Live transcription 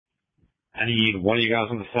I need one of you guys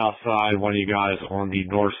on the south side, one of you guys on the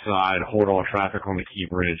north side, hold all traffic on the Key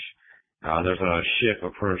Bridge. There's a ship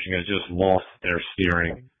approaching that just lost their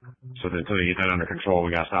steering. So until you get that under control,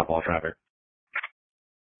 we gotta stop all traffic.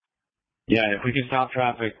 Yeah, if we can stop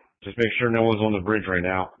traffic, just make sure no one's on the bridge right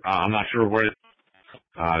now. I'm not sure where,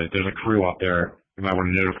 there's a crew up there. We might want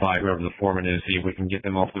to notify whoever the foreman is, see if we can get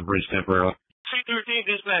them off the bridge temporarily. C-13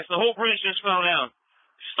 dispatch, the whole bridge just fell down.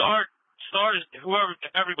 Start whoever,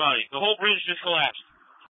 everybody. The whole bridge just collapsed.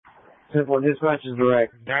 Simple dispatch is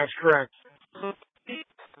direct. That's correct.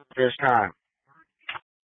 This time.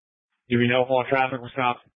 Do we know if all traffic was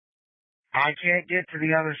stopped? I can't get to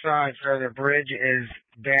the other side, sir. The bridge is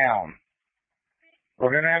down.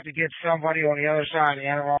 We're going to have to get somebody on the other side, the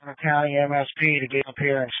Anne Arundel County MSP, to get up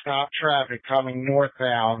here and stop traffic coming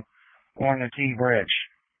northbound on the T Bridge.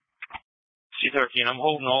 C-13, I'm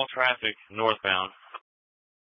holding all traffic northbound.